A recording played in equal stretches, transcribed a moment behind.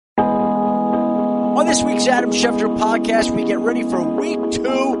this week's Adam Schefter podcast, we get ready for week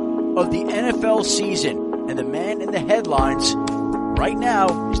 2 of the NFL season. And the man in the headlines right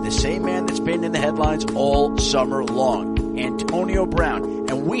now is the same man that's been in the headlines all summer long, Antonio Brown.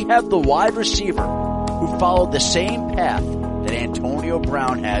 And we have the wide receiver who followed the same path that Antonio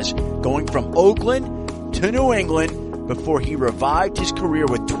Brown has, going from Oakland to New England before he revived his career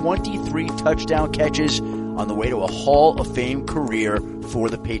with 23 touchdown catches on the way to a Hall of Fame career for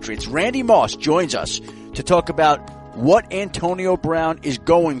the Patriots. Randy Moss joins us to talk about what Antonio Brown is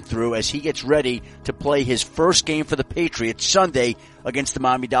going through as he gets ready to play his first game for the Patriots Sunday against the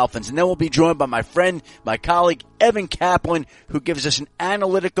Miami Dolphins. And then we'll be joined by my friend, my colleague, Evan Kaplan, who gives us an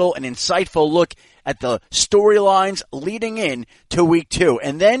analytical and insightful look at the storylines leading in to week 2.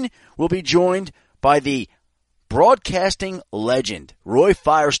 And then we'll be joined by the broadcasting legend, Roy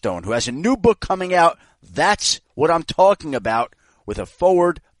Firestone, who has a new book coming out. That's what I'm talking about, with a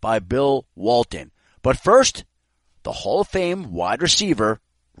foreword by Bill Walton. But first, the Hall of Fame wide receiver,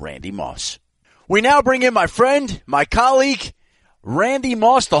 Randy Moss. We now bring in my friend, my colleague, Randy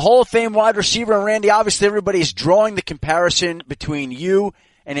Moss, the Hall of Fame wide receiver. And Randy, obviously everybody is drawing the comparison between you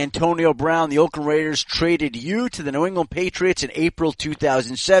and Antonio Brown. The Oakland Raiders traded you to the New England Patriots in April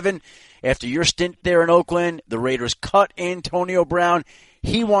 2007. After your stint there in Oakland, the Raiders cut Antonio Brown.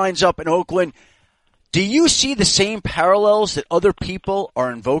 He winds up in Oakland. Do you see the same parallels that other people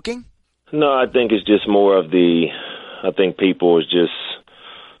are invoking? No, I think it's just more of I think people is just,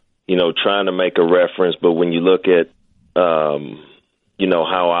 trying to make a reference. But when you look at,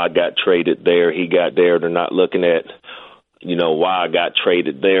 how I got traded there, he got there, they're not looking at, why I got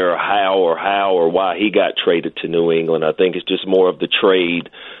traded there, or why he got traded to New England. I think it's just more of the trade,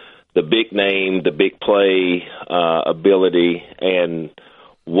 the big name, the big play ability, and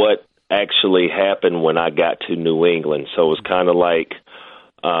what actually happened when I got to New England. So it's kind of like,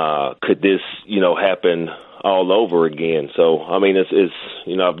 could this, happen all over again? So, I mean, it's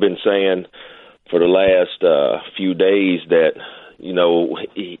I've been saying for the last few days that,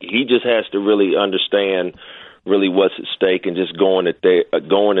 he just has to really understand really what's at stake and just going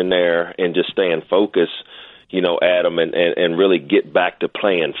in there and just staying focused, Adam, and really get back to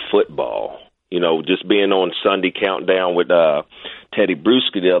playing football. Just being on Sunday Countdown with Teddy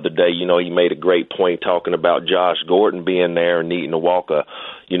Bruschi the other day, he made a great point talking about Josh Gordon being there and needing to walk a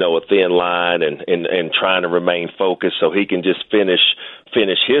thin line and trying to remain focused so he can just finish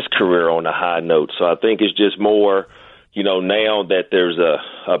his career on a high note. So I think it's just more, now that there's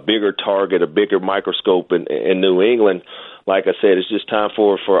a bigger target, a bigger microscope in New England. Like I said, it's just time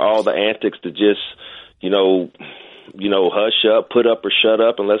for all the antics to just, hush up, put up or shut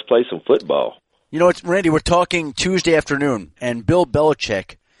up, and let's play some football. It's Randy, we're talking Tuesday afternoon, and Bill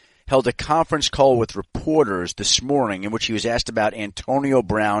Belichick held a conference call with reporters this morning in which he was asked about Antonio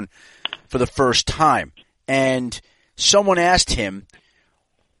Brown for the first time. And someone asked him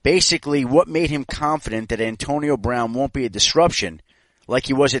basically what made him confident that Antonio Brown won't be a disruption like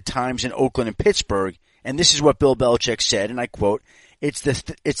he was at times in Oakland and Pittsburgh. And this is what Bill Belichick said, and I quote, It's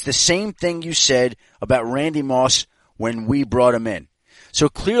the same thing you said about Randy Moss when we brought him in. So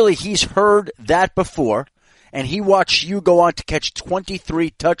clearly he's heard that before, and he watched you go on to catch 23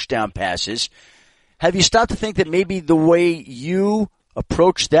 touchdown passes. Have you stopped to think that maybe the way you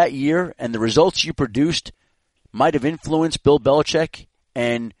approached that year and the results you produced might have influenced Bill Belichick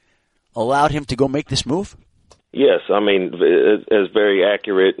and allowed him to go make this move? Yes, I mean, it's very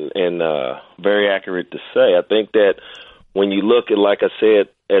accurate and very accurate to say. I think that when you look at, like I said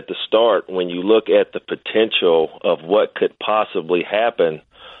at the start, when you look at the potential of what could possibly happen,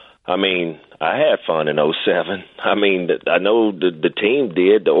 I mean, I had fun in '07. I mean, I know the team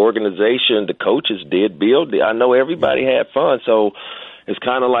did, the organization, the coaches did, Bill did. I know everybody had fun. So it's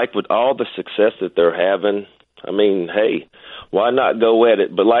kind of like with all the success that they're having, I mean, hey, why not go at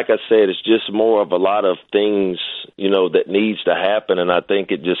it? But like I said, it's just more of a lot of things, that needs to happen. And I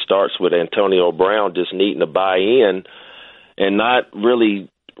think it just starts with Antonio Brown just needing to buy in and not really,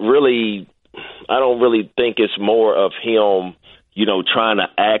 I don't really think it's more of him, trying to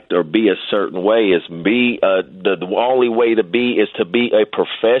act or be a certain way. Is the only way to be is to be a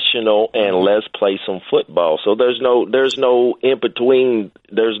professional and let's play some football. So there's no in between.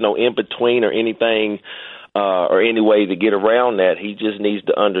 There's no in between or anything. Or any way to get around that. He just needs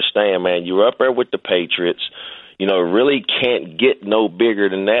to understand, man, you're up there with the Patriots. Really can't get no bigger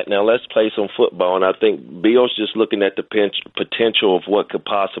than that. Now let's play some football. And I think Bill's just looking at the potential of what could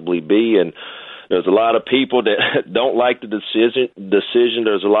possibly be. And there's a lot of people that don't like the decision.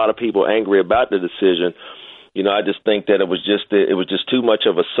 There's a lot of people angry about the decision. I just think that it was just too much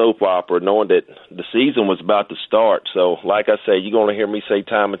of a soap opera, knowing that the season was about to start. So, like I say, you're going to hear me say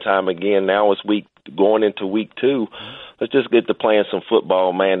time and time again, now it's week going into week 2. Let's just get to playing some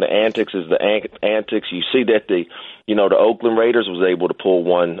football, man. The antics is the antics. You see that the Oakland Raiders was able to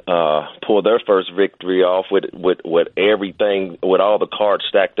pull their first victory off with everything, with all the cards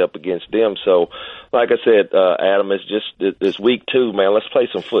stacked up against them. So, like I said, Adam, it's week 2, man. Let's play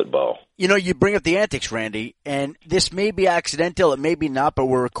some football. You bring up the antics, Randy, and this may be accidental, it may be not, but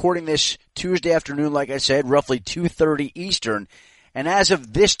we're recording this Tuesday afternoon, like I said, roughly 2:30 Eastern. And as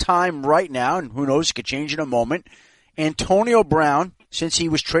of this time right now, and who knows, it could change in a moment, Antonio Brown, since he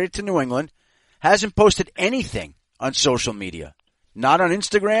was traded to New England, hasn't posted anything on social media. Not on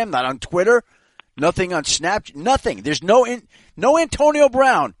Instagram, not on Twitter, nothing on Snapchat, nothing. There's no Antonio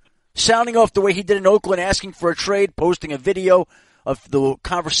Brown sounding off the way he did in Oakland, asking for a trade, posting a video of the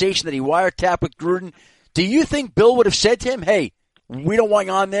conversation that he wiretapped with Gruden. Do you think Bill would have said to him, hey, we don't want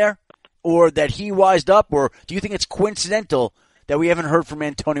you on there, or that he wised up, or do you think it's coincidental that we haven't heard from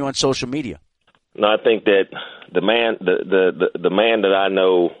Antonio on social media? No, I think that the man that I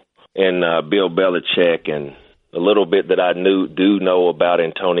know in Bill Belichick, and a little bit that I do know about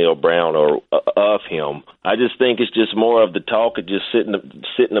Antonio Brown or of him, I just think it's just more of the talk of just sitting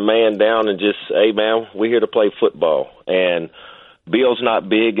the man down and just, hey man, we're here to play football. And Bill's not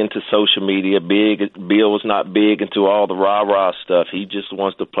big into social media. Bill's not big into all the rah-rah stuff. He just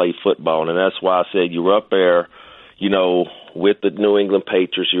wants to play football, and that's why I said you're up there, with the New England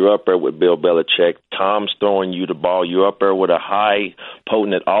Patriots. You're up there with Bill Belichick. Tom's throwing you the ball. You're up there with a high,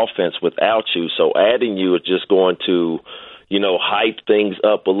 potent offense without you. So adding you is just going to, hype things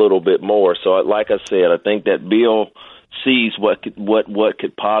up a little bit more. So like I said, I think that Bill sees what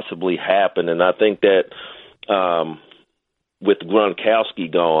could possibly happen, and I think that with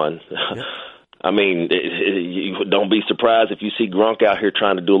Gronkowski gone. Yep. I mean, you don't be surprised if you see Gronk out here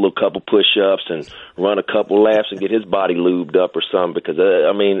trying to do a little couple push-ups and run a couple laps and get his body lubed up or something. Because,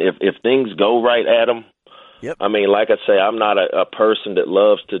 if things go right, Adam, yep. I mean, like I say, I'm not a person that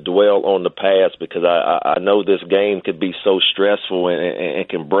loves to dwell on the past, because I know this game could be so stressful and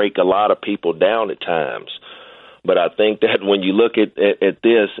can break a lot of people down at times. But I think that when you look at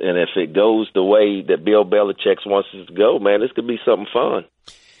this, and if it goes the way that Bill Belichick wants it to go, man, this could be something fun.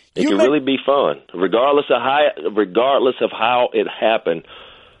 It can really be fun, regardless of how it happened.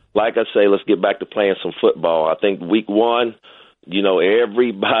 Like I say, let's get back to playing some football. I think week 1,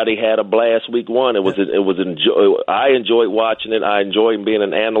 everybody had a blast. Week 1, I enjoyed watching it. I enjoyed being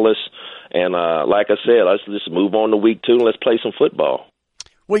an analyst, and like I said, let's just move on to week 2 and let's play some football.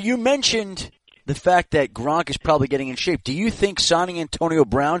 Well, you mentioned the fact that Gronk is probably getting in shape. Do you think signing Antonio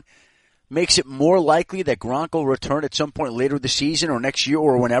Brown makes it more likely that Gronk will return at some point later this season or next year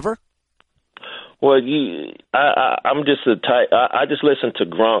or whenever? Well, I'm just I just listen to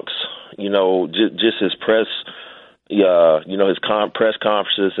Gronk's, just his press, his press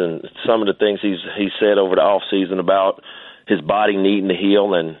conferences and some of the things he said over the off season about his body needing to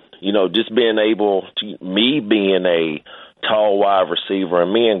heal, and just being able to, me being a tall wide receiver,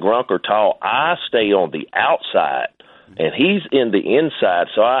 and me and Gronk are tall, I stay on the outside. And he's in the inside,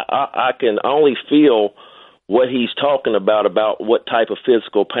 so I can only feel what he's talking about what type of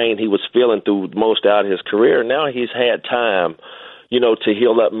physical pain he was feeling through most out of his career. Now he's had time, to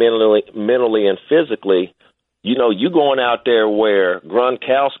heal up mentally and physically. You going out there where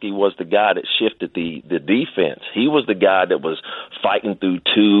Gronkowski was the guy that shifted the defense. He was the guy that was fighting through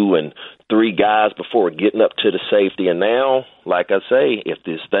 2 and 3 guys before getting up to the safety. And now, like I say, if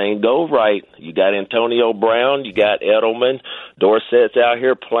this thing goes right, you got Antonio Brown, you got Edelman, Dorsett's out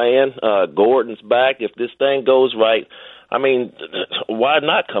here playing, Gordon's back. If this thing goes right, I mean, why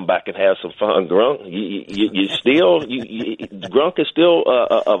not come back and have some fun, Grunk? Grunk is still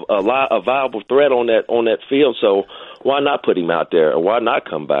a viable threat on that field. So why not put him out there? Or why not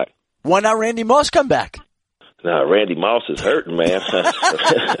come back? Why not Randy Moss come back? No, Randy Moss is hurting, man.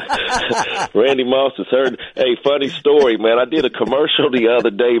 Randy Moss is hurting. Hey, funny story, man. I did a commercial the other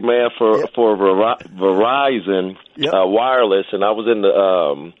day, man, for Verizon Wireless, and I was in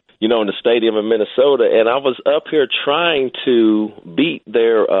the in the stadium in Minnesota, and I was up here trying to beat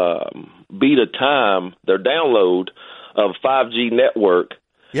their download of 5G network.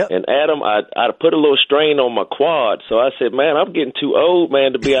 Yep. And Adam, I put a little strain on my quad, so I said, man, I'm getting too old,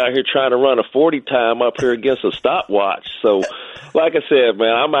 man, to be out here trying to run a 40 time up here against a stopwatch. So, like I said,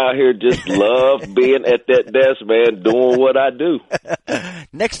 man, I'm out here just love being at that desk, man, doing what I do.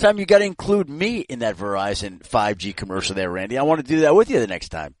 Next time you got to include me in that Verizon 5G commercial there, Randy. I want to do that with you the next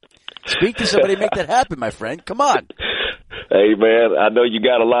time. Speak to somebody, make that happen, my friend. Come on. Hey, man, I know you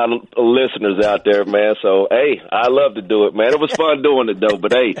got a lot of listeners out there, man. So, hey, I love to do it, man. It was fun doing it, though.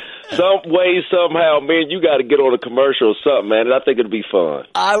 But, hey, some way, somehow, man, you got to get on a commercial or something, man. And I think it'd be fun.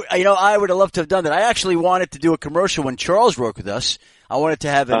 I would have loved to have done that. I actually wanted to do a commercial when Charles worked with us. I wanted to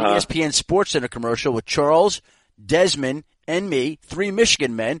have an ESPN Sports Center commercial with Charles, Desmond, and me, 3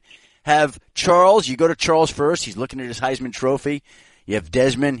 Michigan men. Have Charles, you go to Charles first. He's looking at his Heisman Trophy. You have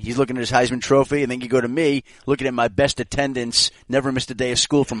Desmond, he's looking at his Heisman Trophy, and then you go to me, looking at my best attendance, never missed a day of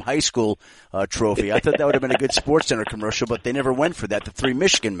school from high school trophy. I thought that would have been a good Sports Center commercial, but they never went for that, the 3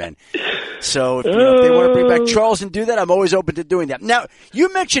 Michigan men. So if they want to bring back Charles and do that, I'm always open to doing that. Now,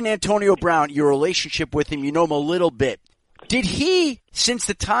 you mentioned Antonio Brown, your relationship with him, you know him a little bit. Did he, since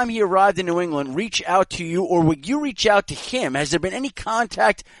the time he arrived in New England, reach out to you, or would you reach out to him? Has there been any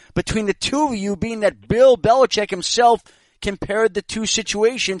contact between the two of you, being that Bill Belichick himself compared the two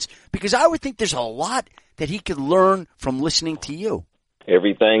situations? Because I would think there's a lot that he could learn from listening to you.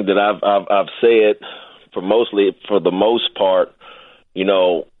 Everything that I've said, for the most part, you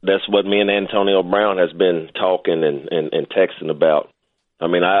know, that's what me and Antonio Brown has been talking and texting about. I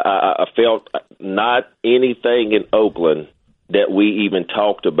mean, I felt not anything in Oakland that we even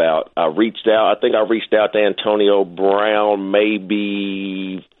talked about. I think I reached out to Antonio Brown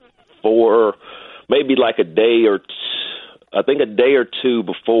maybe like a day or two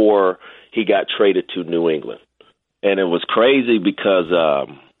before he got traded to New England. And it was crazy because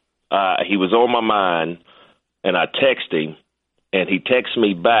he was on my mind, and I texted him, and he texted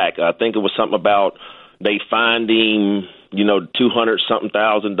me back. I think it was something about they fined him, you know,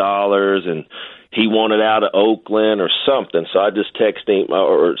 $200,000, and he wanted out of Oakland or something. So I just texted him,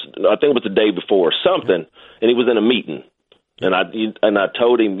 or I think it was the day before or something, and he was in a meeting. And I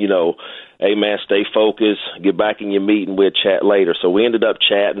told him, you know, hey, man, stay focused, get back in your meeting, we'll chat later. So we ended up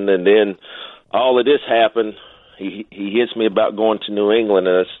chatting, and then all of this happened. He hits me about going to New England,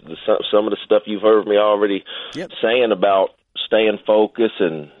 and some of the stuff you've heard me already saying about staying focused,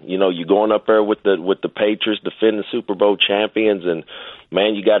 and you know, you're going up there with the Patriots, defending Super Bowl champions, and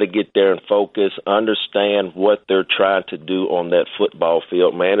man, you got to get there and focus, understand what they're trying to do on that football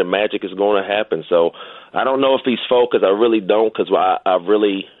field, man, and magic is going to happen. So I don't know if he's focused. I really don't, because I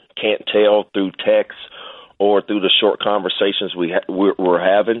really can't tell through text or through the short conversations we're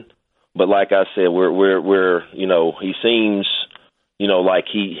having. But like I said, we're you know, he seems, you know, like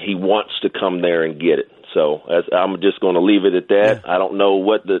he wants to come there and get it. So I'm just going to leave it at that. Yeah. I don't know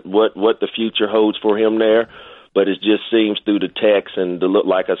what the future holds for him there, but it just seems through the text and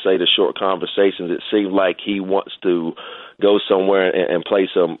like I say, the short conversations, it seems like he wants to go somewhere and play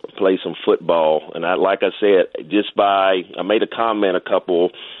some football. And like I said, I made a comment a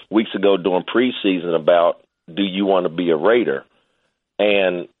couple weeks ago during preseason about, do you want to be a Raider?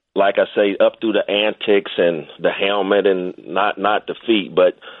 And like I say, up through the antics and the helmet and not the feet,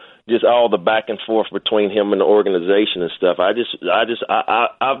 but just all the back and forth between him and the organization and stuff.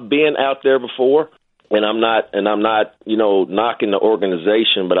 I've been out there before, and I'm not, you know, knocking the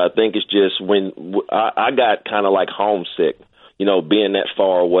organization, but I think it's just when I got kind of like homesick, you know, being that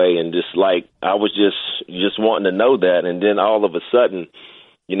far away, and just like I was just wanting to know that, and then all of a sudden,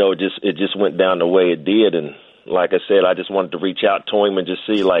 you know, it just went down the way it did, and like I said, I just wanted to reach out to him and just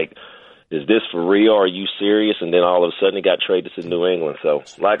see, like, is this for real? Are you serious? And then all of a sudden he got traded to New England. So,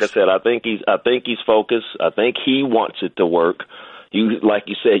 like I said, I think he's focused. I think he wants it to work. Like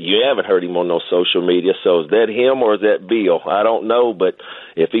you said, you haven't heard him on no social media. So is that him or is that Bill? I don't know. But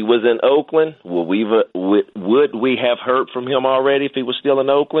if he was in Oakland, would we have heard from him already if he was still in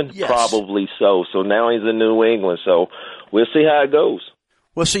Oakland? Yes. Probably so. So now he's in New England. So we'll see how it goes.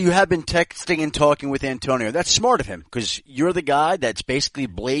 Well, so you have been texting and talking with Antonio. That's smart of him, because you're the guy that's basically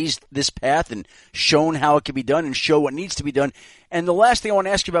blazed this path and shown how it can be done and show what needs to be done. And the last thing I want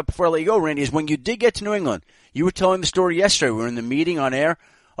to ask you about before I let you go, Randy, is when you did get to New England, you were telling the story yesterday. We were in the meeting on air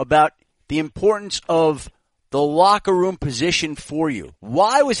about the importance of the locker room position for you.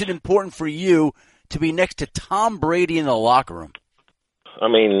 Why was it important for you to be next to Tom Brady in the locker room? I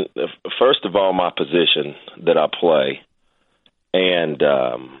mean, first of all, my position that I play. And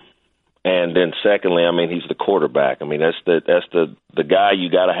then secondly, I mean, he's the quarterback. I mean, that's the guy you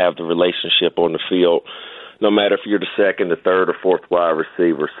got to have the relationship on the field, no matter if you're the second, the third, or fourth wide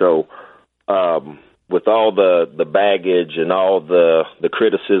receiver. So, with all the baggage and all the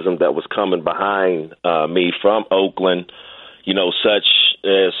criticism that was coming behind me from Oakland, you know, such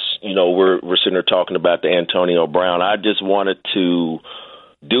as, you know, we're sitting there talking about the Antonio Brown, I just wanted to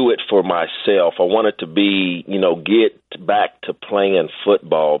do it for myself. I wanted to be, you know, get back to playing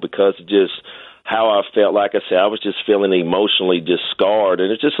football, because just how I felt, like I said, I was just feeling emotionally just scarred,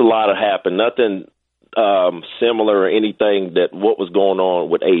 and it's just a lot of happened. Nothing similar or anything that what was going on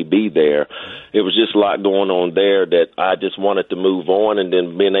with AB there. It was just a lot going on there that I just wanted to move on, and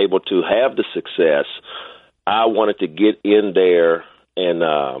then being able to have the success, I wanted to get in there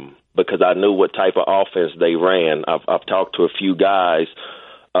and because I knew what type of offense they ran. I've talked to a few guys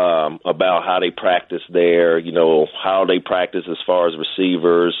about how they practice there, you know, how they practice as far as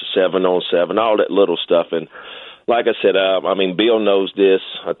receivers, 7-on-7, all that little stuff. And like I said, I mean, Bill knows this.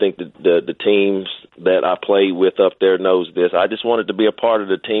 I think the teams that I played with up there knows this. I just wanted to be a part of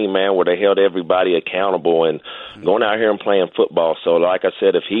the team, man, where they held everybody accountable and going out here and playing football. So like I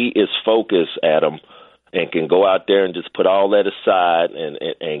said, if he is focused, Adam, and can go out there and just put all that aside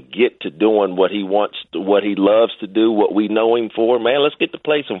and get to doing what he wants, what he loves to do, what we know him for, man, let's get to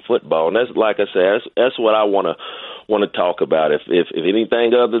play some football. And that's, like I said, that's what I want to talk about. If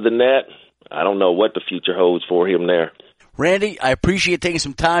anything other than that, I don't know what the future holds for him there. Randy, I appreciate taking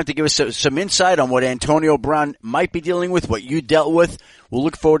some time to give us some insight on what Antonio Brown might be dealing with, what you dealt with. We'll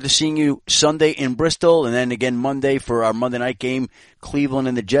look forward to seeing you Sunday in Bristol and then again Monday for our Monday night game, Cleveland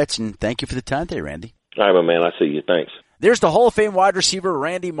and the Jets. And thank you for the time today, Randy. All right, my man. I see you. Thanks. There's the Hall of Fame wide receiver,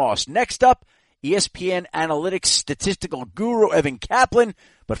 Randy Moss. Next up, ESPN Analytics statistical guru, Evan Kaplan.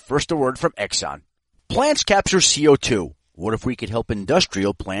 But first, a word from Exxon. Plants capture CO2. What if we could help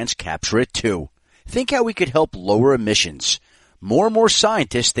industrial plants capture it too? Think how we could help lower emissions. More and more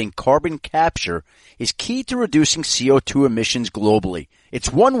scientists think carbon capture is key to reducing CO2 emissions globally.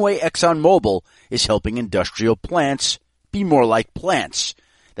 It's one way ExxonMobil is helping industrial plants be more like plants.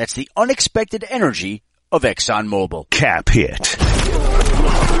 That's the unexpected energy of ExxonMobil. Cap hit.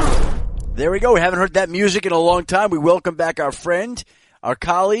 There we go. We haven't heard that music in a long time. We welcome back our friend, our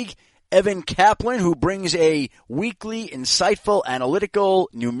colleague, Evan Kaplan, who brings a weekly, insightful, analytical,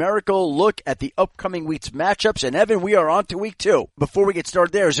 numerical look at the upcoming week's matchups. And Evan, we are on to week 2. Before we get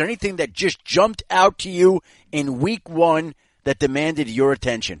started there, is there anything that just jumped out to you in week 1 that demanded your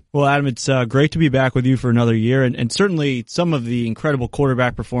attention? Well, Adam, it's great to be back with you for another year, and certainly some of the incredible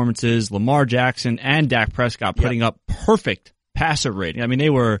quarterback performances, Lamar Jackson and Dak Prescott putting up perfect passer rating. I mean,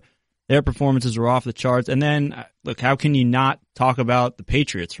 their performances were off the charts. And then, look, how can you not talk about the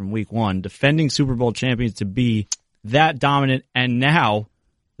Patriots from week 1, defending Super Bowl champions to be that dominant, and now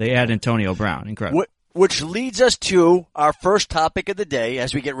they add Antonio Brown. Incredible. Which leads us to our first topic of the day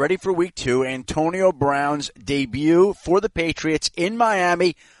as we get ready for week 2, Antonio Brown's debut for the Patriots in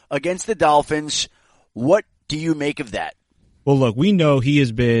Miami against the Dolphins. What do you make of that? Well, look, we know he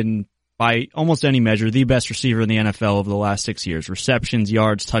has been, by almost any measure, the best receiver in the NFL over the last 6 years. Receptions,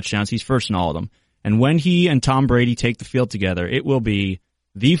 yards, touchdowns, he's first in all of them. And when he and Tom Brady take the field together, it will be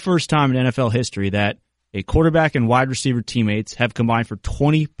the first time in NFL history that a quarterback and wide receiver teammates have combined for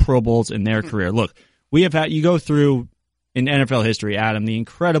 20 Pro Bowls in their career. Look, we have had, you go through in NFL history, Adam, the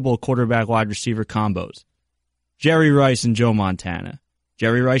incredible quarterback wide receiver combos. Jerry Rice and Joe Montana.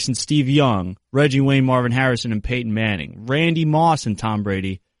 Jerry Rice and Steve Young. Reggie Wayne, Marvin Harrison, and Peyton Manning. Randy Moss and Tom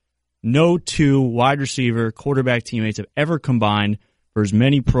Brady. No two wide receiver quarterback teammates have ever combined for as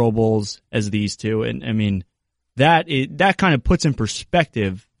many Pro Bowls as these two. And I mean, that kind of puts in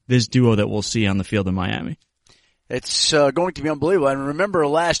perspective this duo that we'll see on the field in Miami. It's going to be unbelievable. And remember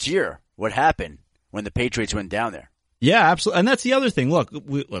last year what happened when the Patriots went down there. Yeah, absolutely. And that's the other thing. Look,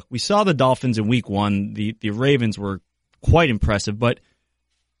 we saw the Dolphins in week 1. The Ravens were quite impressive, but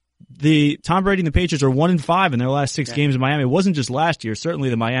the Tom Brady and the Patriots are 1-5 in their last 6 games in Miami. It wasn't just last year. Certainly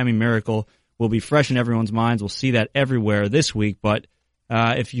the Miami Miracle will be fresh in everyone's minds. We'll see that everywhere this week. But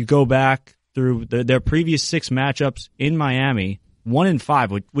if you go back through their previous 6 matchups in Miami,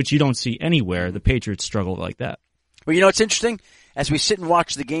 1-5, which you don't see anywhere, the Patriots struggle like that. Well, you know, it's interesting. As we sit and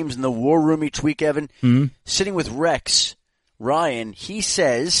watch the games in the war room each week, Evan, sitting with Rex Ryan, he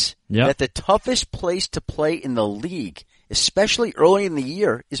says that the toughest place to play in the league, especially early in the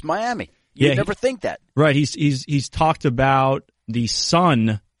year, is Miami. You'd never think that. Right. He's talked about the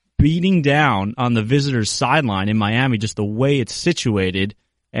sun beating down on the visitors' sideline in Miami, just the way it's situated.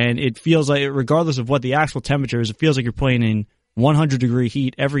 And it feels like, regardless of what the actual temperature is, it feels like you're playing in 100-degree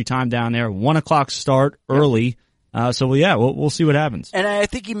heat every time down there. 1 o'clock start early. We'll see what happens. And I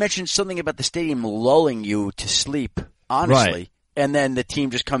think you mentioned something about the stadium lulling you to sleep, honestly. Right. And then the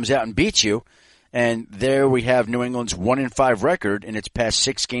team just comes out and beats you. And there we have New England's 1-5 record in its past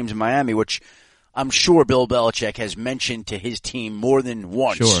 6 games in Miami, which I'm sure Bill Belichick has mentioned to his team more than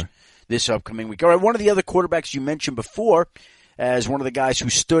once this upcoming week. All right, one of the other quarterbacks you mentioned before as one of the guys who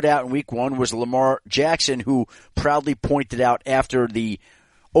stood out in week 1 was Lamar Jackson, who proudly pointed out after the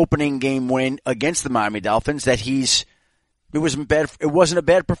opening game win against the Miami Dolphins that it wasn't a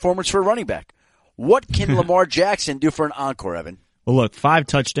bad performance for a running back. What can Lamar Jackson do for an encore, Evan? Well, look, 5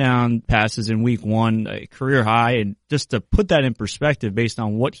 touchdown passes in week 1, a career high. And just to put that in perspective based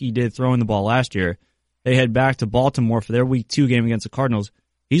on what he did throwing the ball last year, they head back to Baltimore for their week 2 game against the Cardinals.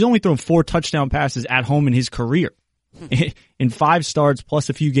 He's only thrown 4 touchdown passes at home in his career. In 5 starts plus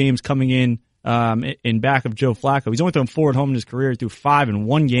a few games coming in back of Joe Flacco. He's only thrown 4 at home in his career. He threw 5 in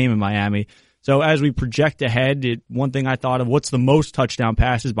 1 game in Miami. So as we project ahead, one thing I thought of, what's the most touchdown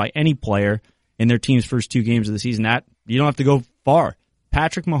passes by any player in their team's first 2 games of the season? That you don't have to go far.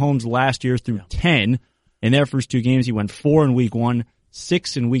 Patrick Mahomes last year threw 10 in their first 2 games. He went 4 in week 1,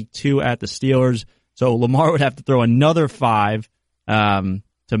 6 in week 2 at the Steelers. So Lamar would have to throw another 5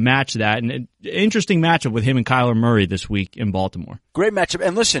 to match that. And an interesting matchup with him and Kyler Murray this week in Baltimore. Great matchup.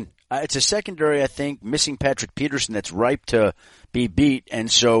 And listen, it's a secondary, I think, missing Patrick Peterson that's ripe to be beat. And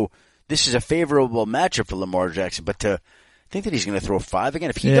so this is a favorable matchup for Lamar Jackson. But to think that he's going to throw 5 again,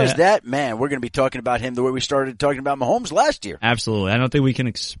 if he does that, man, we're going to be talking about him the way we started talking about Mahomes last year. Absolutely. I don't think we can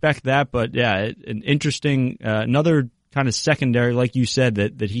expect that. But, yeah, an interesting another kind of secondary, like you said,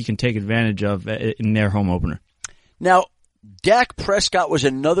 that he can take advantage of in their home opener. Now, Dak Prescott was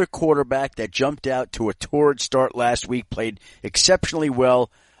another quarterback that jumped out to a torrid start last week, played exceptionally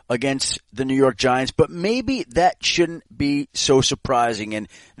well against the New York Giants, but maybe that shouldn't be so surprising. And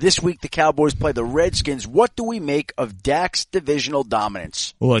this week the Cowboys play the Redskins. What do we make of Dak's divisional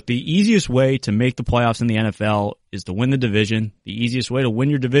dominance? Well, look, the easiest way to make the playoffs in the NFL is to win the division. The easiest way to win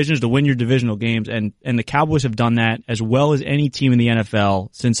your division is to win your divisional games, and the Cowboys have done that as well as any team in the NFL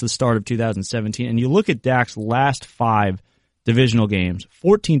since the start of 2017. And you look at Dak's last 5 divisional games,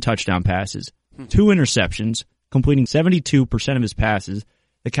 14 touchdown passes, 2 interceptions, completing 72% of his passes.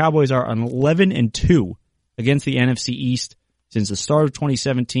 The Cowboys are on 11-2 against the NFC East since the start of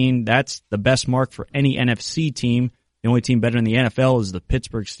 2017. That's the best mark for any NFC team. The only team better in the NFL is the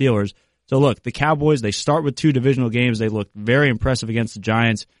Pittsburgh Steelers. So look, the Cowboys, they start with 2 divisional games. They look very impressive against the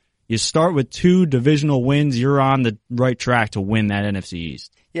Giants. You start with 2 divisional wins, you're on the right track to win that NFC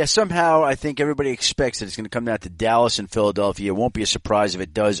East. Yeah, somehow I think everybody expects that it's going to come down to Dallas and Philadelphia. It won't be a surprise if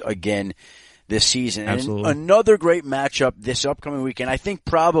it does again this season. Absolutely. And another great matchup this upcoming weekend. I think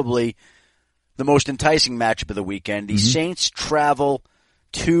probably the most enticing matchup of the weekend. The Saints travel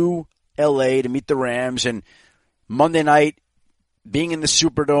to L.A. to meet the Rams. And Monday night, being in the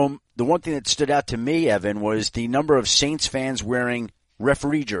Superdome, the one thing that stood out to me, Evan, was the number of Saints fans wearing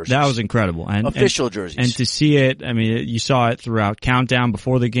referee jerseys. That was incredible. Official jerseys. And to see it, I mean, you saw it throughout countdown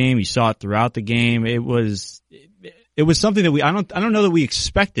before the game. You saw it throughout the game. It was something that I don't know that we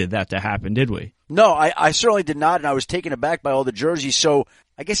expected that to happen, did we? No, I certainly did not, and I was taken aback by all the jerseys. So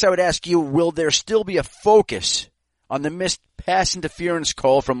I guess I would ask you, will there still be a focus on the missed pass interference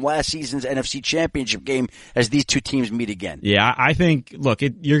call from last season's NFC Championship game as these two teams meet again? Yeah, I think, look,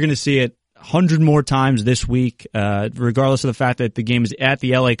 you're going to see it 100 more times this week, regardless of the fact that the game is at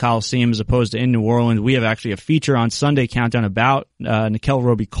the LA Coliseum as opposed to in New Orleans. We have actually a feature on Sunday Countdown about Nickel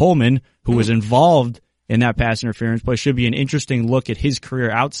Roby-Coleman, who was involved in that pass interference play. Should be an interesting look at his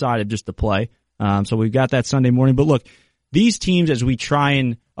career outside of just the play. So we've got that Sunday morning. But look, these teams, as we try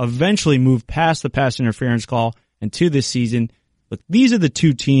and eventually move past the pass interference call and to this season, look, these are the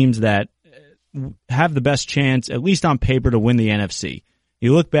 2 teams that have the best chance, at least on paper, to win the NFC.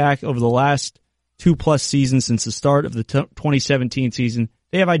 You look back over the last 2+ seasons since the start of the 2017 season,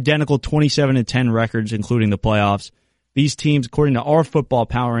 they have identical 27-10 records, including the playoffs. These teams, according to our Football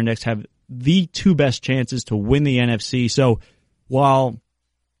Power Index, have the 2 best chances to win the NFC. So while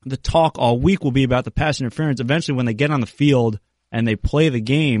the talk all week will be about the pass interference, eventually when they get on the field and they play the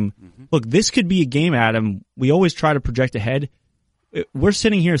game, look, this could be a game, Adam. We always try to project ahead. We're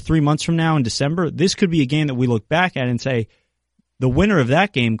sitting here 3 months from now in December. This could be a game that we look back at and say, the winner of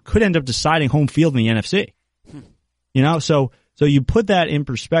that game could end up deciding home field in the NFC. You know, so you put that in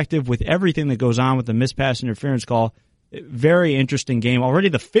perspective with everything that goes on with the missed pass interference call. Very interesting game. Already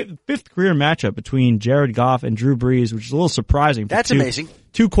the fifth career matchup between Jared Goff and Drew Brees, which is a little surprising. That's amazing.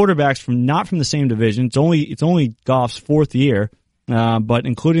 2 quarterbacks not from the same division. It's only Goff's 4th year, but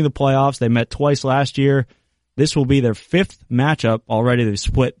including the playoffs, they met twice last year. This will be their 5th matchup already. They've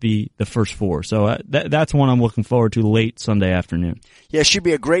split the first 4. So that's one I'm looking forward to late Sunday afternoon. Yeah, should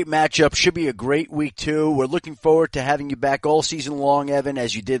be a great matchup. Should be a great week, too. We're looking forward to having you back all season long, Evan,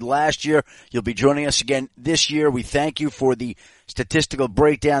 as you did last year. You'll be joining us again this year. We thank you for the statistical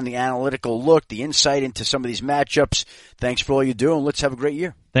breakdown, the analytical look, the insight into some of these matchups. Thanks for all you do, and let's have a great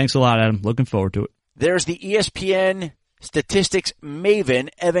year. Thanks a lot, Adam. Looking forward to it. There's the ESPN statistics maven,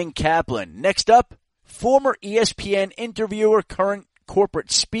 Evan Kaplan. Next up, former ESPN interviewer, current corporate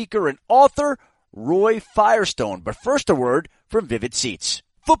speaker, and author, Roy Firestone. But first, a word from Vivid Seats.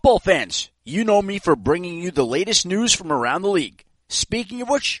 Football fans, you know me for bringing you the latest news from around the league. Speaking of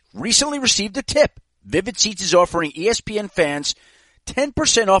which, recently received a tip. Vivid Seats is offering ESPN fans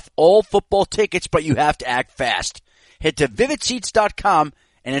 10% off all football tickets, but you have to act fast. Head to vividseats.com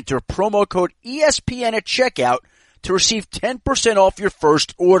and enter promo code ESPN at checkout to receive 10% off your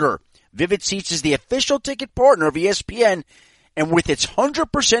first order. Vivid Seats is the official ticket partner of ESPN, and with its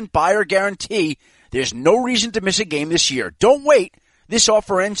 100% buyer guarantee, there's no reason to miss a game this year. Don't wait. This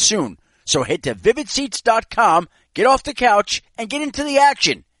offer ends soon. So head to vividseats.com, get off the couch, and get into the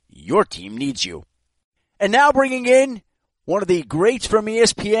action. Your team needs you. And now bringing in one of the greats from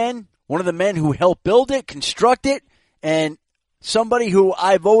ESPN, one of the men who helped build it, construct it, and somebody who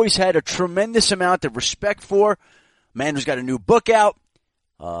I've always had a tremendous amount of respect for, a man who's got a new book out,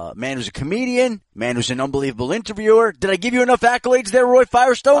 a man who's a comedian, a man who's an unbelievable interviewer. Did I give you enough accolades there, Roy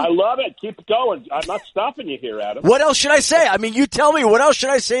Firestone? I love it. Keep going. I'm not stopping you here, Adam. What else should I say? I mean, you tell me. What else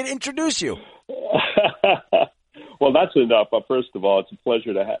should I say to introduce you? Well, that's enough. First of all, it's a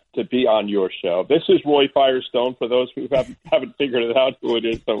pleasure to be on your show. This is Roy Firestone, for those who haven't figured it out who it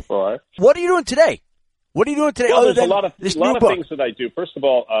is so far. What are you doing today? What are you doing today? Well, other there's than a lot of things that I do. First of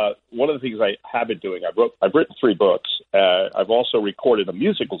all, one of the things I have been doing, I've written 3 books. I've also recorded a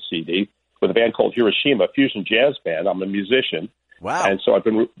musical CD with a band called Hiroshima, a fusion jazz band. I'm a musician. Wow. And so I've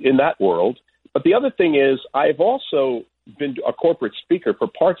been in that world. But the other thing is I've also been a corporate speaker for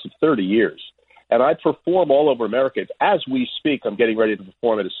parts of 30 years. And I perform all over America. As we speak, I'm getting ready to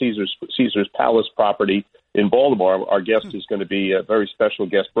perform at a Caesar's Palace property in Baltimore. Our guest is going to be a very special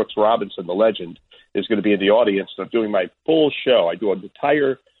guest. Brooks Robinson, the legend, is going to be in the audience. I'm doing my full show. I do an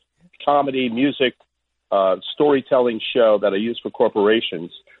entire comedy, music, storytelling show that I use for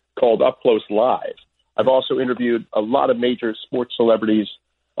corporations called Up Close Live. I've also interviewed a lot of major sports celebrities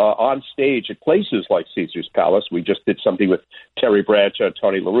on stage at places like Caesar's Palace. We just did something with Terry Bradshaw,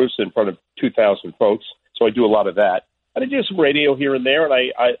 Tony La Russa in front of 2,000 folks. So I do a lot of that. And I do some radio here and there,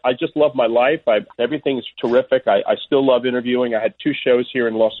 and I just love my life. Everything's terrific. I still love interviewing. I had 2 shows here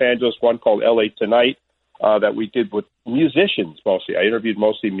in Los Angeles, one called LA Tonight that we did with musicians mostly. I interviewed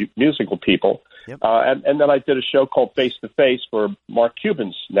mostly musical people. Yep. And then I did a show called Face to Face for Mark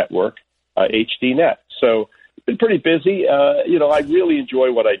Cuban's network, HDNet. So it's been pretty busy. I really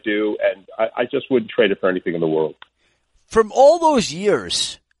enjoy what I do, and I just wouldn't trade it for anything in the world. From all those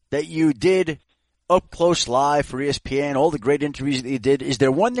years that you did Up Close Live for ESPN, all the great interviews that you did, is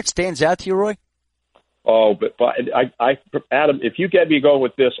there one that stands out to you, Roy? Oh, but Adam, if you get me going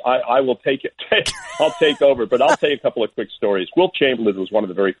with this, I will take it. I'll take over, but I'll tell you a couple of quick stories. Wilt Chamberlain was one of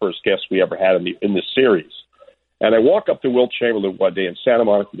the very first guests we ever had in this series. And I walk up to Wilt Chamberlain one day in Santa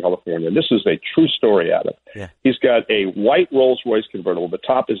Monica, California, and this is a true story, Adam. Yeah. He's got a white Rolls-Royce convertible. The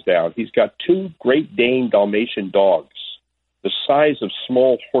top is down. He's got 2 Great Dane Dalmatian dogs, the size of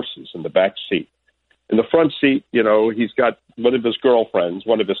small horses, in the back seat. In the front seat, he's got one of his girlfriends,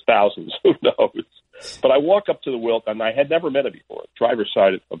 one of his thousands, who knows. But I walk up to the Wilt, and I had never met him before, driver's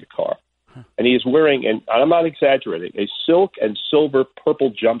side of the car. And he is wearing, and I'm not exaggerating, a silk and silver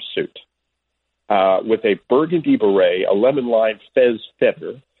purple jumpsuit. With a burgundy beret, a lemon-lime fez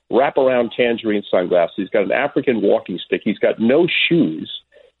feather, wraparound tangerine sunglasses. He's got an African walking stick. He's got no shoes.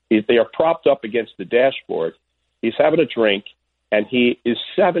 They are propped up against the dashboard. He's having a drink, and he is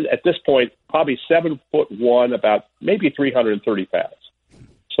at this point, probably 7'1", about maybe 330 pounds.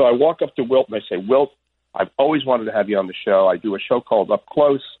 So I walk up to Wilt and I say, Wilt, I've always wanted to have you on the show. I do a show called Up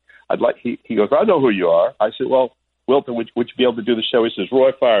Close. He goes, I know who you are. I said, well, Wilt, would you be able to do the show? He says,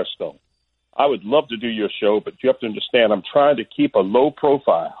 Roy Firestone. I would love to do your show, but you have to understand I'm trying to keep a low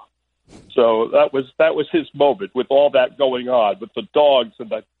profile. So that was his moment with all that going on, with the dogs and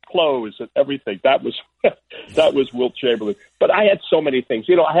the clothes and everything. That was Wilt Chamberlain. But I had so many things.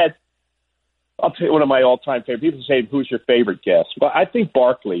 I'll tell you one of my all-time favorite. People say, who's your favorite guest? Well, I think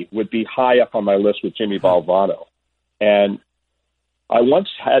Barkley would be high up on my list with Jimmy Valvano. And I once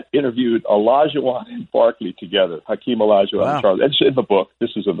had interviewed Olajuwon and Barkley together, Hakeem Olajuwon and Charles. It's in the book.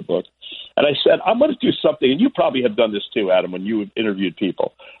 This is in the book. And I said, I'm going to do something, and you probably have done this too, Adam, when you have interviewed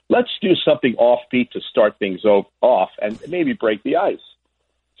people. Let's do something offbeat to start things off and maybe break the ice.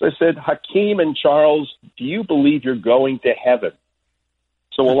 So I said, Hakeem and Charles, do you believe you're going to heaven?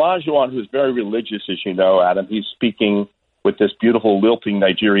 So Olajuwon, who's very religious, as you know, Adam, he's speaking with this beautiful lilting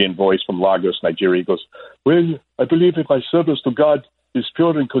Nigerian voice from Lagos, Nigeria. He goes, well, I believe in my service to God is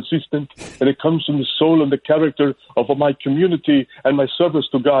pure and consistent, and it comes from the soul and the character of my community and my service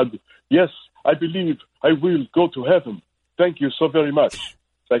to God. Yes, I believe I will go to heaven. Thank you so very much.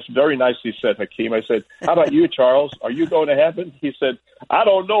 So I very nicely said, Hakeem. I said, how about you, Charles? Are you going to heaven? He said, I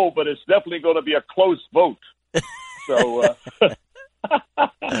don't know, but it's definitely going to be a close vote. So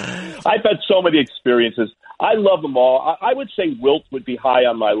I've had so many experiences. I love them all. I would say Wilt would be high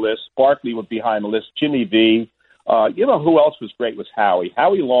on my list. Barkley would be high on the list. Jimmy V. You know who else was great was Howie.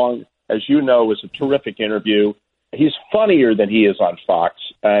 Howie Long, as you know, was a terrific interview. He's funnier than he is on Fox,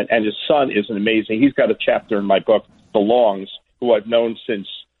 and his son is amazing. He's got a chapter in my book, The Longs, who I've known since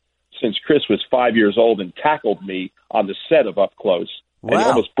Chris was 5 years old and tackled me on the set of Up Close. Wow. And he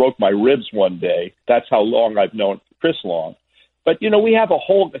almost broke my ribs one day. That's how long I've known Chris Long. But, you know, we have a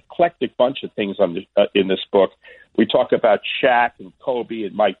whole eclectic bunch of things in this book. We talk about Shaq and Kobe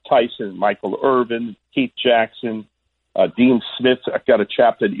and Mike Tyson, Michael Irvin, Keith Jackson, Dean Smith. I've got a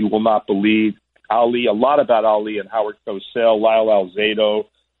chapter that you will not believe. Ali, a lot about Ali and Howard Cosell, Lyle Alzado,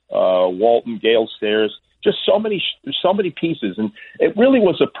 Walton, Gale Sayers. Just so many pieces. And it really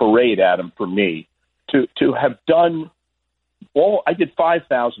was a parade, Adam, for me to have done I did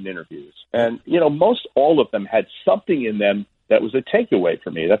 5,000 interviews. And, you know, most all of them had something in them that was a takeaway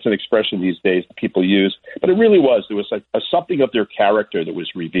for me. That's an expression these days that people use. But it really was. There was a something of their character that was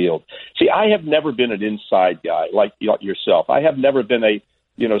revealed. See, I have never been an inside guy like yourself. I have never been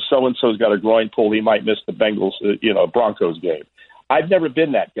so-and-so's got a groin pull. He might miss the Bengals, Broncos game. I've never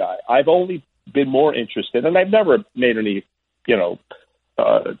been that guy. I've only been more interested, and I've never made any,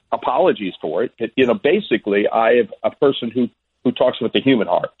 apologies for it. Basically, I am a person who talks with the human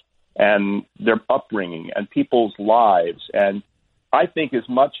heart and their upbringing and people's lives. And I think as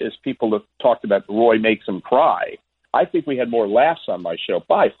much as people have talked about Roy makes them cry, I think we had more laughs on my show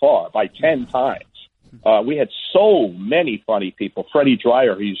by far, by 10 times. We had so many funny people. Freddie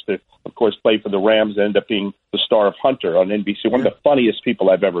Dreyer, who used to, of course, play for the Rams, ended up being the star of Hunter on NBC, one of the funniest people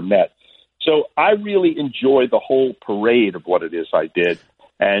I've ever met. So I really enjoy the whole parade of what it is I did.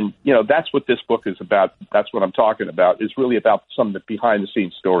 And, that's what this book is about. That's what I'm talking about. It's really about some of the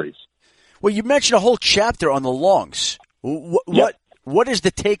behind-the-scenes stories. Well, you mentioned a whole chapter on the Longs. What is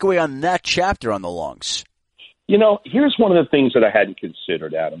the takeaway on that chapter on the Longs? Here's one of the things that I hadn't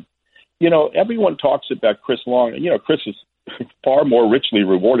considered, Adam. Everyone talks about Chris Long. Chris is far more richly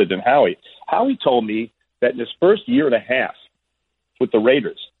rewarded than Howie. Howie told me that in his first year and a half with the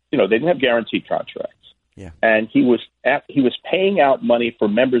Raiders, they didn't have guaranteed contracts. Yeah. And he was paying out money for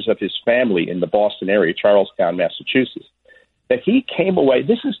members of his family in the Boston area, Charlestown, Massachusetts, that he came away.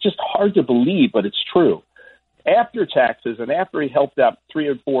 This is just hard to believe, but it's true. After taxes and after he helped out 3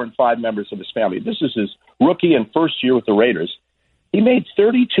 or 4 and 5 members of his family, this is his rookie and first year with the Raiders, he made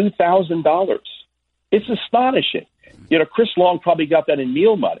 $32,000. It's astonishing. Chris Long probably got that in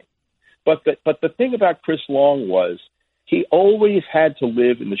meal money. But the thing about Chris Long was he always had to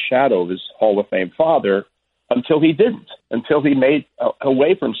live in the shadow of his Hall of Fame father until he didn't, until he made a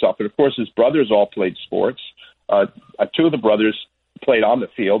way for himself. And, of course, his brothers all played sports. 2 of the brothers played on the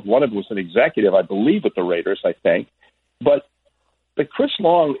field. One of them was an executive, I believe, with the Raiders, I think. But Chris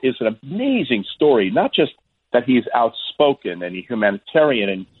Long is an amazing story, not just that he's outspoken and a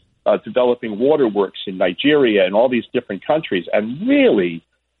humanitarian and developing waterworks in Nigeria and all these different countries and really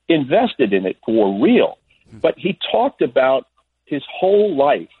invested in it for real. But he talked about his whole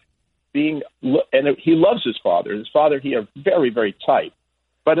life and he loves his father. His father, he are very, very tight.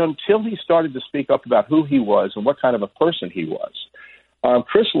 But until he started to speak up about who he was and what kind of a person he was,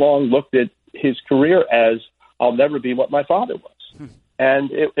 Chris Long looked at his career as, I'll never be what my father was.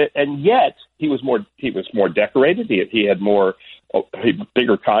 And yet he was more decorated. He had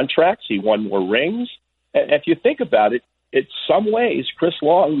bigger contracts. He won more rings. And if you think about it, in some ways, Chris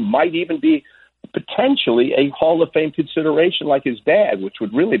Long might even be potentially a Hall of Fame consideration like his dad, which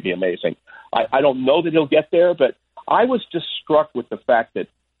would really be amazing. I don't know that he'll get there, but I was just struck with the fact that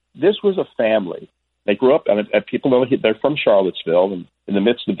this was a family. They grew up, and people know they're from Charlottesville, and in the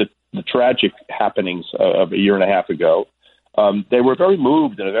midst of the tragic happenings of a year and a half ago, they were very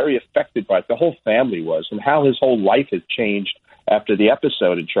moved and very affected by it. The whole family was, and how his whole life has changed after the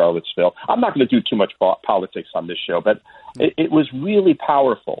episode in Charlottesville. I'm not going to do too much politics on this show, but it was really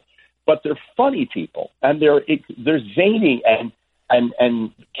powerful. But they're funny people, and they're zany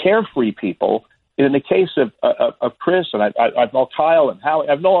and carefree people. In the case of Chris, and I've known Kyle and Howie,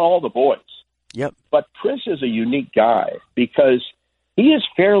 I've known all the boys. Yep. But Chris is a unique guy because he is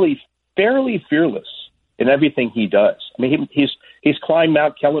fairly fearless in everything he does. I mean, he's climbed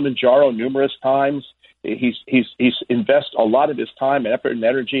Mount Kilimanjaro numerous times. He's invested a lot of his time and effort and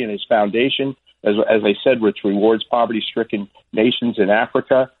energy in his foundation, as I said, which rewards poverty-stricken nations in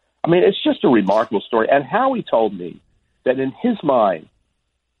Africa. I mean, it's just a remarkable story. And Howie told me that in his mind,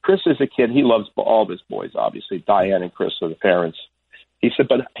 Chris is a kid. He loves all of his boys, obviously. Diane and Chris are the parents. He said,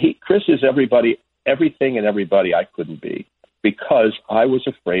 but Chris is everything and everybody I couldn't be because I was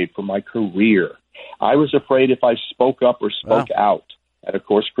afraid for my career. I was afraid if I spoke up or spoke out and of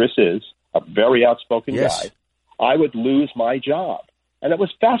course Chris is a very outspoken Yes. guy, I would lose my job. And it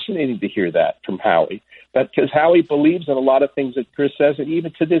was fascinating to hear that from Howie, because Howie believes in a lot of things that Chris says, and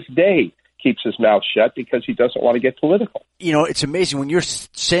even to this day keeps his mouth shut because he doesn't want to get political. You know, it's amazing when you're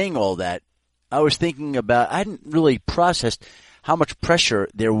saying all that. I was thinking about, I hadn't really processed how much pressure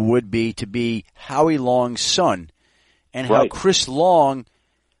there would be to be Howie Long's son, and how Right. Chris Long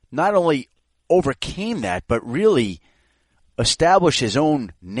not only overcame that, but really established his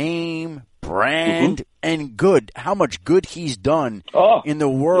own name, brand, and good. How much good he's done in the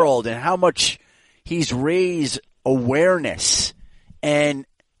world, and how much he's raised awareness. And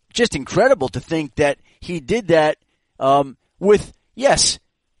just incredible to think that he did that with, yes,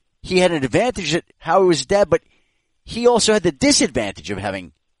 he had an advantage that Howie was his dad, but he also had the disadvantage of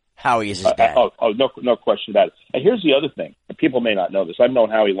having Howie as his dad. No question about it. And here's the other thing. And people may not know this. I've known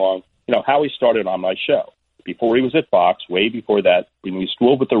Howie Long. You know, Howie started on my show. Before he was at Fox, way before that, when he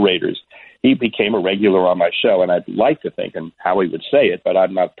schooled with the Raiders, he became a regular on my show. And I'd like to think, and Howie would say it, but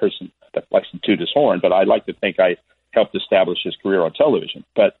I'm not a person that likes to toot his horn, but I'd like to think I helped establish his career on television.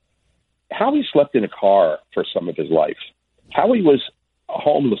 But Howie slept in a car for some of his life. Howie was a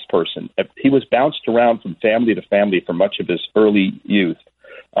homeless person. He was bounced around from family to family for much of his early youth.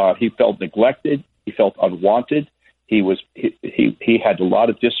 He felt neglected. He felt unwanted. He had a lot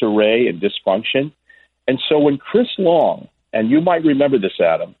of disarray and dysfunction. And so when Chris Long, and you might remember this,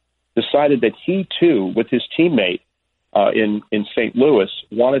 Adam, decided that he too, with his teammate in St. Louis,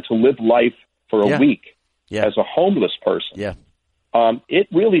 wanted to live life for a week as a homeless person. Yeah. It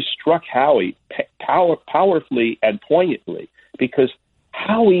really struck Howie powerfully and poignantly, because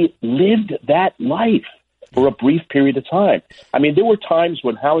Howie lived that life for a brief period of time. I mean, there were times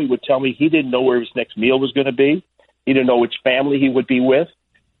when Howie would tell me he didn't know where his next meal was going to be. He didn't know which family he would be with.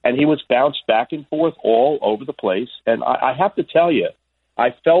 And he was bounced back and forth all over the place. And I have to tell you,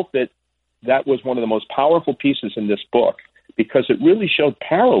 I felt that was one of the most powerful pieces in this book, because it really showed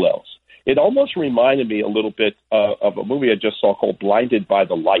parallels. It almost reminded me a little bit of a movie I just saw called Blinded by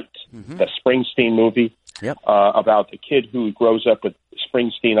the Light, the Springsteen movie, about a kid who grows up with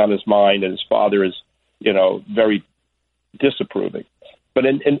Springsteen on his mind, and his father is, you know, very disapproving. But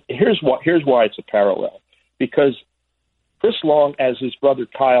and here's why it's a parallel, because Chris Long, as his brother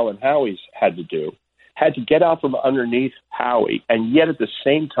Kyle and Howie's had to get out from underneath Howie, and yet at the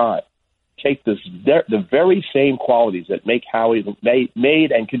same time take the very same qualities that make Howie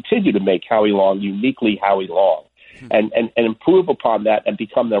made and continue to make Howie Long uniquely Howie Long, and improve upon that and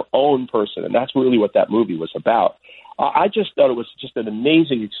become their own person. And that's really what that movie was about. I just thought it was just an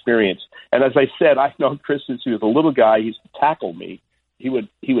amazing experience. And as I said, I've known Chris since he was a little guy. He used to tackle me. He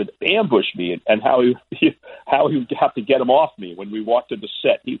would ambush me, and how he would have to get him off me when we walked to the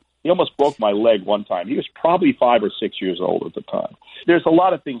set. He almost broke my leg one time. He was probably 5 or 6 years old at the time. There's a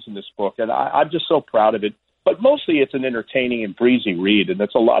lot of things in this book, and I'm just so proud of it. But mostly it's an entertaining and breezy read, and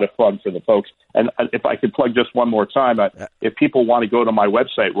it's a lot of fun for the folks. And if I could plug just one more time, if people want to go to my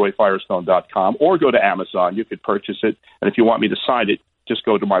website, royfirestone.com, or go to Amazon, you could purchase it. And if you want me to sign it, just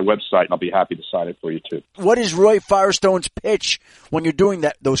go to my website, and I'll be happy to sign it for you, too. What is Roy Firestone's pitch when you're doing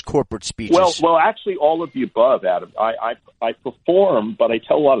those corporate speeches? Well, actually, all of the above, Adam. I perform, but I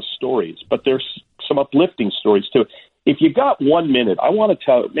tell a lot of stories. But there's some uplifting stories, too. If you got 1 minute, I want to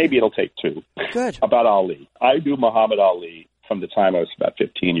tell, maybe it'll take 2, Good. about Ali. I knew Muhammad Ali from the time I was about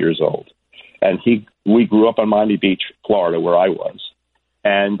 15 years old. And we grew up on Miami Beach, Florida, where I was.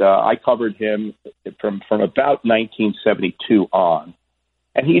 And I covered him from about 1972 on.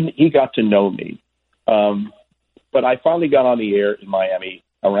 And he got to know me. But I finally got on the air in Miami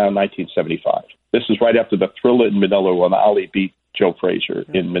around 1975. This is right after the Thrilla in Manila when Ali beat Joe Frazier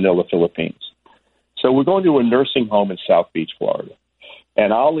in Manila, Philippines. So we're going to a nursing home in South Beach, Florida.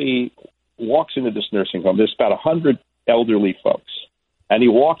 And Ali walks into this nursing home. There's about 100 elderly folks. And he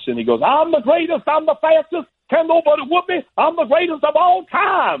walks in, he goes, "I'm the greatest, I'm the fastest, can nobody whoop me? I'm the greatest of all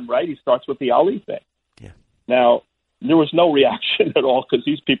time," right? He starts with the Ali thing. Yeah. Now, there was no reaction at all because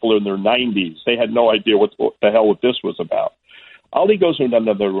these people are in their 90s. They had no idea what the hell this was about. Ali goes into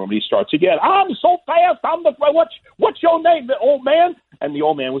another room. He starts again. "I'm so fast. I'm the what's your name, old man?" And the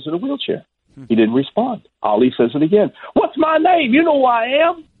old man was in a wheelchair. He didn't respond. Ali says it again. "What's my name? You know who I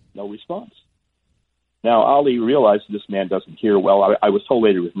am." No response. Now, Ali realized this man doesn't hear well. I was told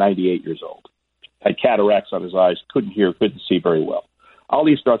later he was 98 years old. Had cataracts on his eyes. Couldn't hear, couldn't see very well.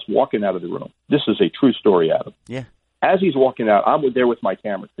 Ali starts walking out of the room. This is a true story, Adam. Yeah. As he's walking out, I'm there with my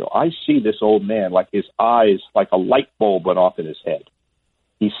camera crew. I see this old man, like his eyes, like a light bulb went off in his head.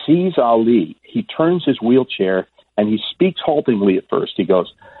 He sees Ali. He turns his wheelchair, and he speaks haltingly at first. He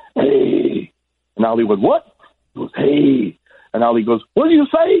goes, "Hey." And Ali went, "What?" He goes, "Hey, And Ali goes, what do you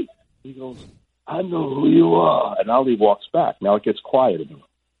say? He goes, I know who you are. And Ali walks back. Now it gets quiet again.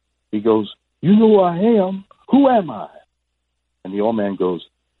 He goes, you know who I am. Who am I? And the old man goes,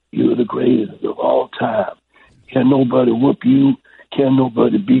 you're the greatest of all time. Can't nobody whoop you. Can't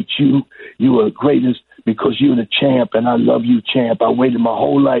nobody beat you. You are the greatest because you're the champ, and I love you, champ. I waited my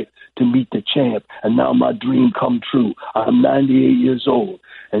whole life to meet the champ, and now my dream come true. I'm 98 years old,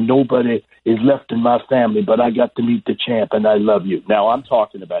 and nobody is left in my family, but I got to meet the champ, and I love you. Now, I'm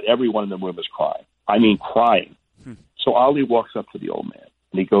talking about everyone in the room is crying. I mean crying. So Ali walks up to the old man,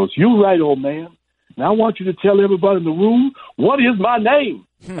 and he goes, you're right, old man. Now I want you to tell everybody in the room, what is my name?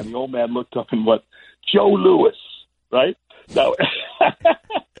 And the old man looked up and went, Joe Louis, right? Now,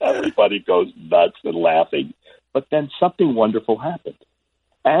 everybody goes nuts and laughing. But then something wonderful happened.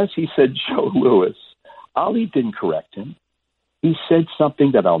 As he said Joe Louis, Ali didn't correct him. He said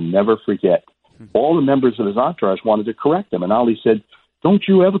something that I'll never forget. All the members of his entourage wanted to correct him. And Ali said, don't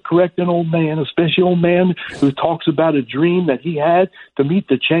you ever correct an old man, especially an old man who talks about a dream that he had to meet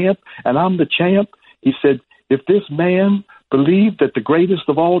the champ, and I'm the champ. He said, if this man believed that the greatest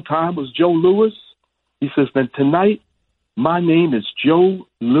of all time was Joe Louis, he says, then tonight my name is Joe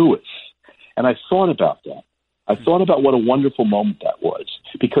Louis. And I thought about that. I thought about what a wonderful moment that was,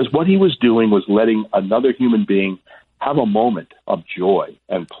 because what he was doing was letting another human being have a moment of joy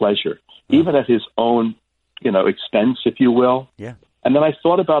and pleasure, even at his own, expense, if you will. Yeah. And then I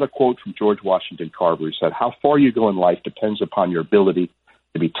thought about a quote from George Washington Carver. He said, how far you go in life depends upon your ability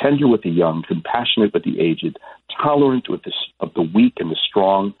to be tender with the young, compassionate with the aged, tolerant of the weak and the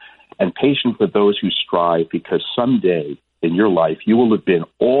strong, and patient with those who strive, because someday in your life you will have been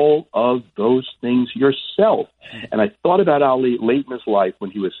all of those things yourself. And I thought about Ali late in his life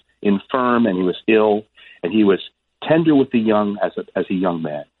when he was infirm and he was ill, and he was tender with the young as a young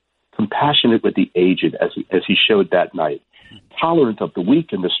man, compassionate with the aged as he showed that night, tolerant of the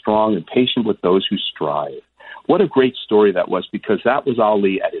weak and the strong, and patient with those who strive. What a great story that was, because that was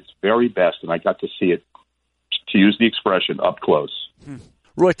Ali at his very best, and I got to see it, to use the expression, up close.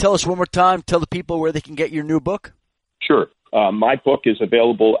 Roy, tell us one more time, tell the people where they can get your new book. Sure. My book is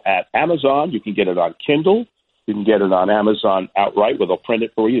available at Amazon. You can get it on Kindle. You can get it on Amazon outright, where they'll print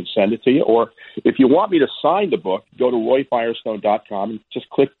it for you and send it to you. Or if you want me to sign the book, go to royfirestone.com and just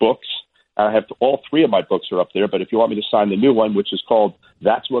click books. I have all three of my books are up there, but if you want me to sign the new one, which is called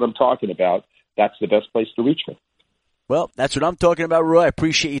That's What I'm Talking About, that's the best place to reach me. Well, that's what I'm talking about, Roy. I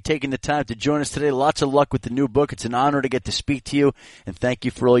appreciate you taking the time to join us today. Lots of luck with the new book. It's an honor to get to speak to you, and thank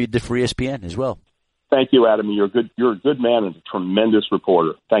you for all you did for ESPN as well. Thank you, Adam. You're a good man and a tremendous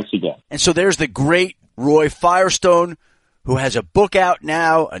reporter. Thanks again. And so there's the great Roy Firestone, who has a book out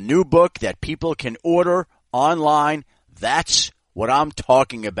now, a new book that people can order online. That's what I'm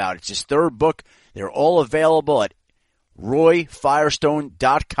talking about. It's his third book. They're all available at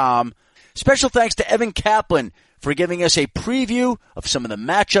royfirestone.com. Special thanks to Evan Kaplan for giving us a preview of some of the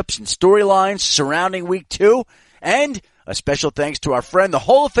matchups and storylines surrounding Week 2. And a special thanks to our friend, the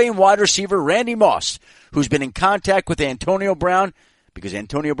Hall of Fame wide receiver, Randy Moss, who's been in contact with Antonio Brown, because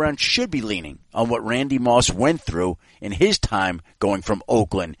Antonio Brown should be leaning on what Randy Moss went through in his time going from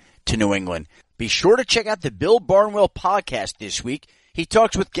Oakland to New England. Be sure to check out the Bill Barnwell podcast this week. He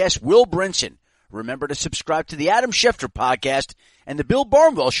talks with guest Will Brinson. Remember to subscribe to the Adam Schefter podcast and the Bill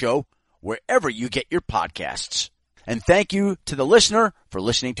Barnwell Show wherever you get your podcasts. And thank you to the listener for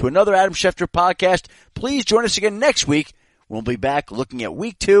listening to another Adam Schefter podcast. Please join us again next week. We'll be back looking at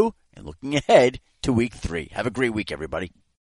Week 2 and looking ahead to Week 3. Have a great week, everybody.